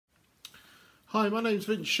Hi, my name's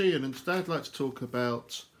Sheehan, and today I'd like to talk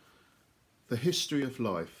about The History of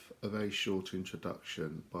Life, a very short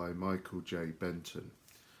introduction by Michael J. Benton.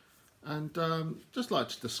 And just like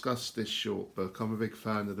to discuss this short book. I'm a big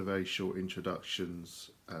fan of the very short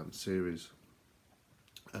introductions series,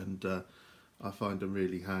 and I find them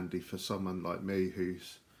really handy for someone like me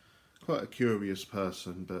who's quite a curious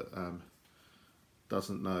person but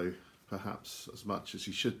doesn't know perhaps as much as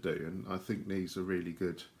he should do, and I think these are really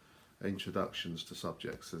good introductions to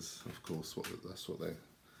subjects, as of course that's what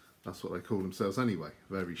they call themselves anyway,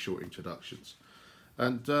 very short introductions.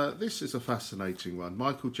 And this is a fascinating one.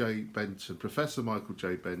 Professor Michael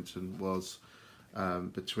J. Benton was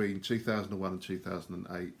between 2001 and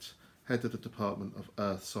 2008 head of the Department of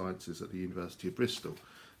Earth Sciences at the University of Bristol.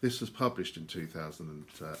 This was published in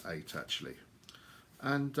 2008 actually,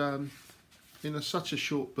 and in such a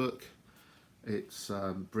short book, its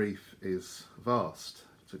brief is vast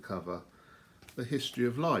to cover the history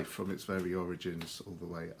of life from its very origins all the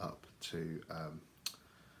way up to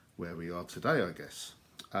where we are today, I guess.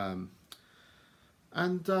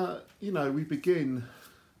 We begin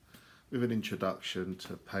with an introduction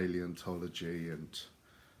to paleontology and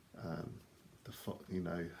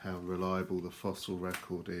how reliable the fossil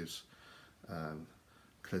record is,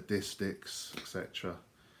 cladistics, etc.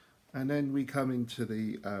 And then we come into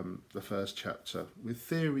the first chapter with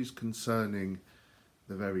theories concerning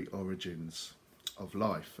the very origins of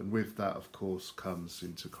life, and with that of course comes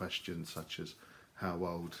into questions such as how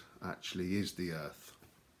old actually is the earth,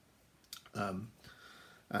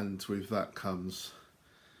 and with that comes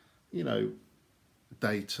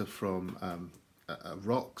data from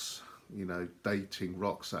rocks, dating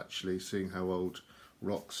rocks, actually seeing how old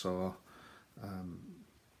rocks are,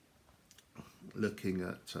 looking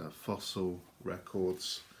at fossil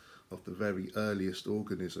records of the very earliest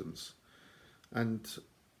organisms, and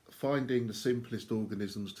finding the simplest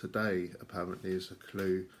organisms today apparently is a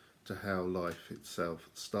clue to how life itself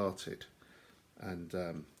started.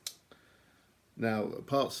 And now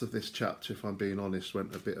parts of this chapter, if I'm being honest,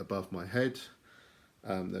 went a bit above my head.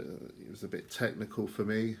 It was a bit technical for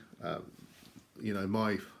me.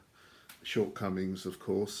 My shortcomings, of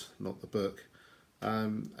course, not the book.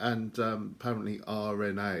 Apparently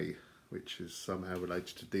RNA, which is somehow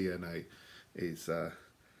related to DNA, is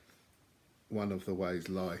one of the ways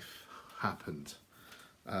life happened.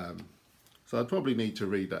 So I'd probably need to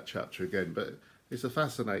read that chapter again, but it's a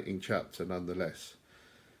fascinating chapter nonetheless.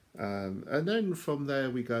 And then from there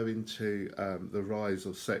we go into the rise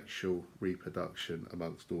of sexual reproduction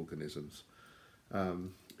amongst organisms.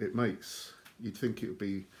 You'd think it would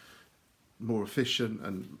be more efficient,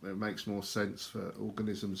 and it makes more sense for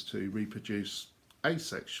organisms to reproduce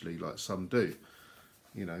asexually, like some do,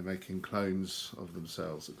 making clones of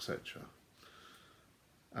themselves, etc.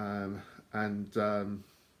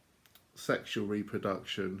 Sexual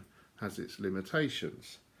reproduction has its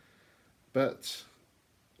limitations, but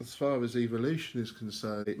as far as evolution is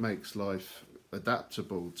concerned, it makes life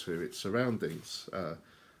adaptable to its surroundings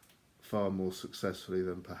far more successfully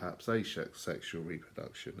than perhaps asexual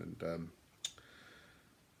reproduction.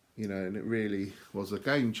 And it really was a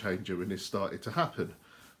game changer when this started to happen,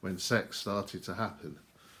 when sex started to happen.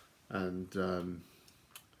 And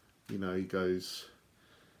he goes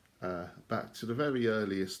back to the very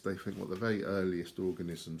earliest, they think what the very earliest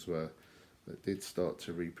organisms were that did start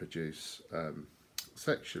to reproduce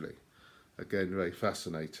sexually. Again, very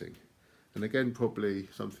fascinating. And again, probably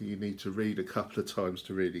something you need to read a couple of times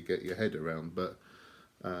to really get your head around, but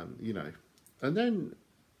And then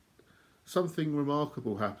something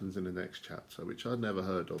remarkable happens in the next chapter, which I'd never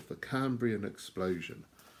heard of, the Cambrian explosion.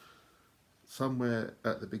 Somewhere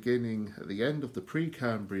at the end of the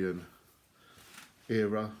Precambrian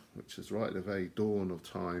era, which is right at the very dawn of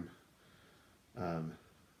time.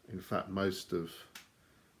 In fact, most of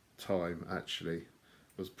time actually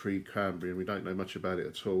was Precambrian. We don't know much about it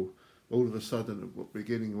at all. All of a sudden,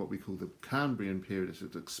 beginning what we call the Cambrian period, is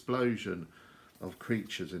an explosion of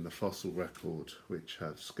creatures in the fossil record, which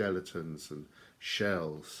have skeletons and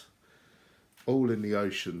shells, all in the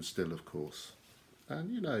ocean still, of course.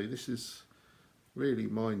 And this is really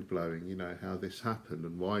mind-blowing, how this happened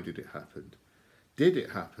and why did it happen. Did it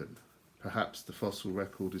happen? Perhaps the fossil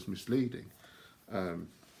record is misleading.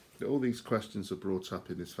 All these questions are brought up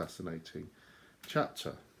in this fascinating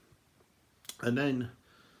chapter. And then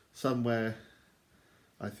somewhere,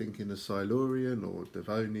 I think in the Silurian or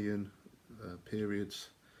Devonian periods,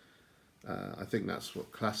 I think that's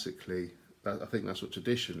what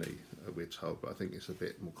traditionally we're told, but I think it's a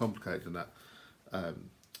bit more complicated than that.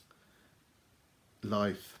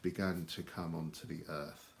 Life began to come onto the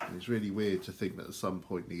earth. And it's really weird to think that at some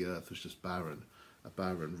point the earth was just barren, a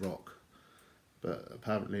barren rock. But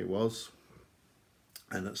apparently it was.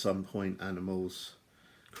 And at some point animals,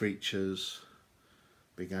 creatures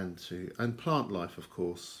began to, and plant life of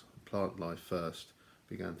course, plant life first,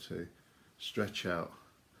 began to stretch out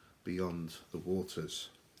beyond the waters.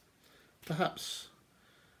 Perhaps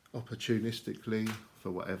opportunistically,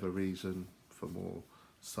 for whatever reason, for more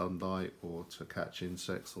sunlight or to catch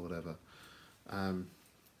insects or whatever.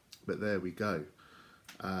 But there we go.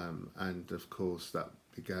 And of course that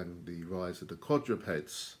began the rise of the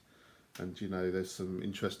quadrupeds. And you know, there's some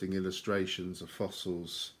interesting illustrations of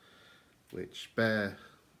fossils which bear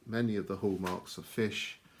many of the hallmarks of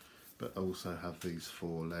fish, but also have these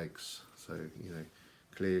four legs. So, you know,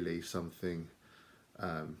 clearly something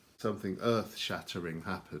earth-shattering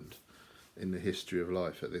happened in the history of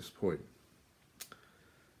life at this point.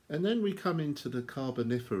 And then we come into the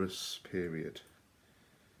Carboniferous period,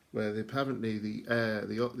 where apparently the air,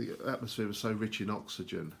 the atmosphere was so rich in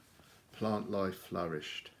oxygen, plant life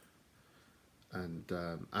flourished, and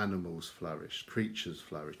animals flourished, creatures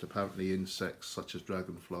flourished. Apparently insects such as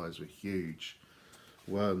dragonflies were huge,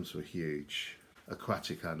 worms were huge,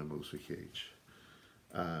 aquatic animals were huge.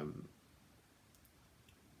 An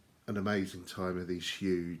amazing time of these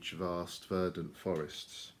huge, vast, verdant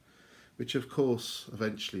forests, which of course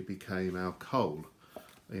eventually became our coal,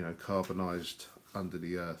 you know, carbonised under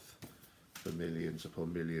the earth for millions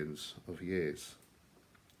upon millions of years.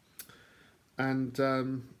 And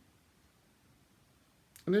then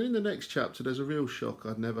in the next chapter there's a real shock.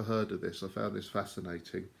 I'd never heard of this. I found this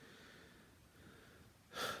fascinating.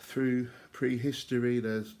 Through prehistory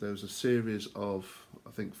there was a series of,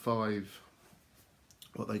 I think, 5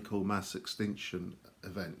 what they call mass extinction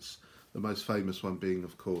events. The most famous one being,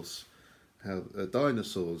 of course, how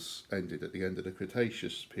dinosaurs ended at the end of the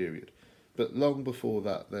Cretaceous period. But long before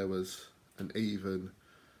that there was an even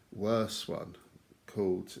worse one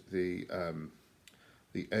called the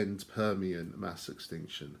end Permian mass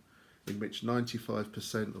extinction, in which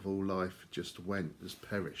 95% of all life just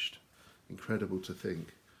perished. Incredible to think.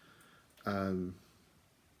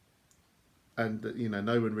 And you know,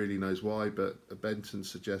 no one really knows why, but Benton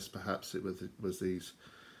suggests perhaps it was these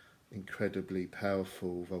incredibly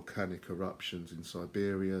powerful volcanic eruptions in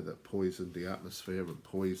Siberia that poisoned the atmosphere and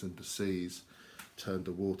poisoned the seas, turned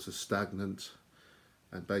the water stagnant,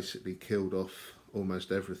 and basically killed off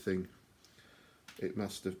almost everything. It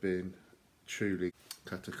must have been truly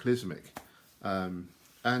cataclysmic.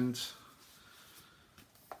 And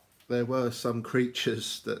there were some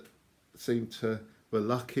creatures that were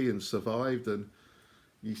lucky and survived, and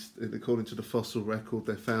according to the fossil record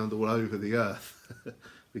they're found all over the earth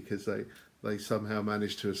because they somehow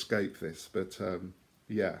managed to escape this. But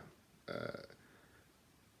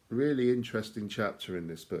really interesting chapter in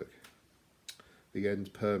this book, the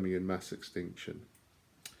end Permian mass extinction.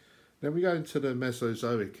 Then we go into the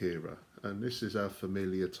Mesozoic era, and this is our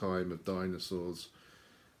familiar time of dinosaurs,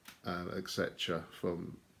 etc.,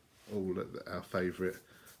 from all of our favourite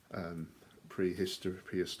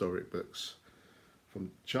prehistoric books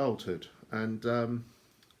from childhood. And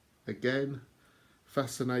again,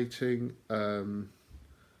 fascinating.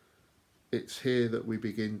 It's here that we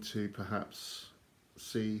begin to perhaps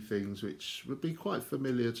see things which would be quite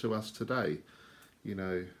familiar to us today. You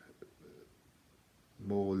know,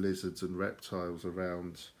 more lizards and reptiles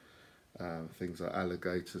around, things like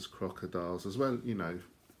alligators, crocodiles, as well, you know,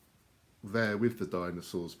 there with the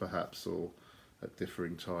dinosaurs perhaps, or at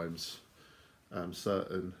differing times.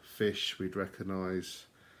 Certain fish we'd recognise,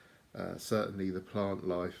 certainly the plant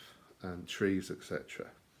life and trees, etc.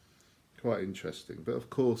 Quite interesting. But of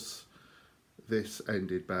course this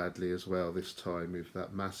ended badly as well, this time with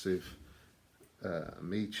that massive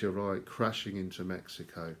meteorite crashing into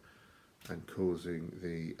Mexico and causing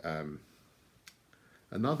the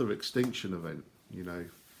another extinction event, you know,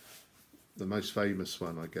 the most famous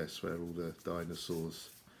one, I guess, where all the dinosaurs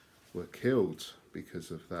were killed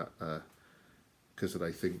because of that, because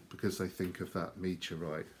they think of that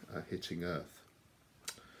meteorite hitting Earth.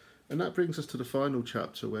 And that brings us to the final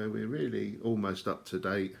chapter, where we're really almost up to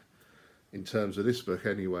date in terms of this book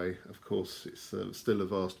anyway. Of course it's still a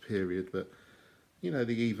vast period, but you know,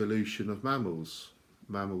 the evolution of mammals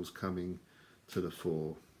coming to the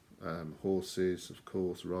fore, horses, of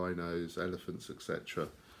course, rhinos, elephants, etc.,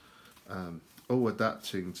 all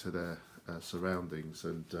adapting to their surroundings.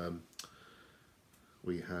 And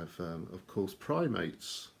we have, of course,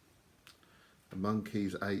 primates,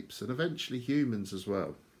 monkeys, apes, and eventually humans as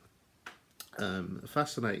well. A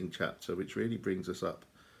fascinating chapter which really brings us up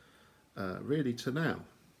really to now.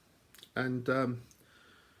 And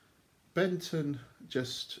Benton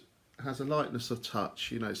just has a lightness of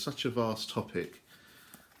touch. You know, it's such a vast topic,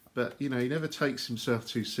 but you know, he never takes himself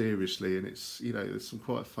too seriously, and it's, you know, there's some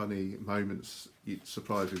quite funny moments,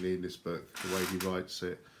 surprisingly, in this book, the way he writes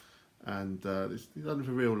it, and he's done with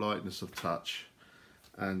a real lightness of touch,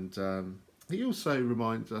 and he also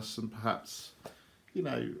reminds us, and perhaps, you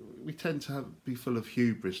know, we tend to be full of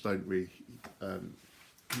hubris, don't we,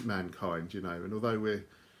 mankind, you know, and although we're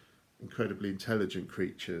incredibly intelligent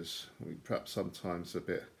creatures, we perhaps sometimes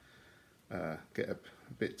get a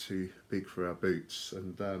bit too big for our boots,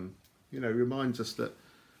 and you know, reminds us that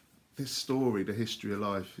this story, the history of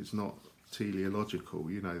life, is not teleological.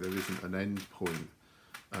 You know, there isn't an end point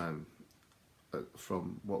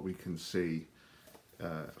from what we can see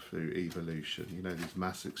through evolution. You know, these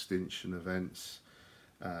mass extinction events,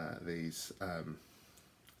 the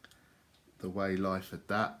way life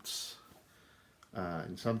adapts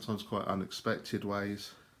in sometimes quite unexpected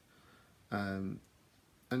ways, and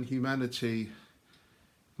humanity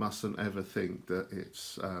mustn't ever think that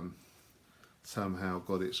it's somehow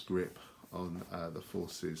got its grip on the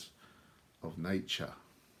forces of nature.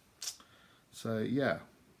 So yeah,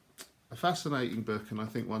 a fascinating book, and I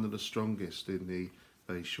think one of the strongest in the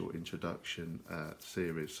very short introduction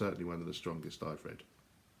series, certainly one of the strongest I've read.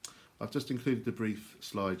 I've just included a brief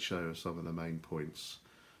slideshow of some of the main points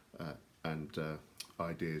and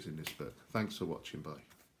ideas in this book. Thanks for watching, bye.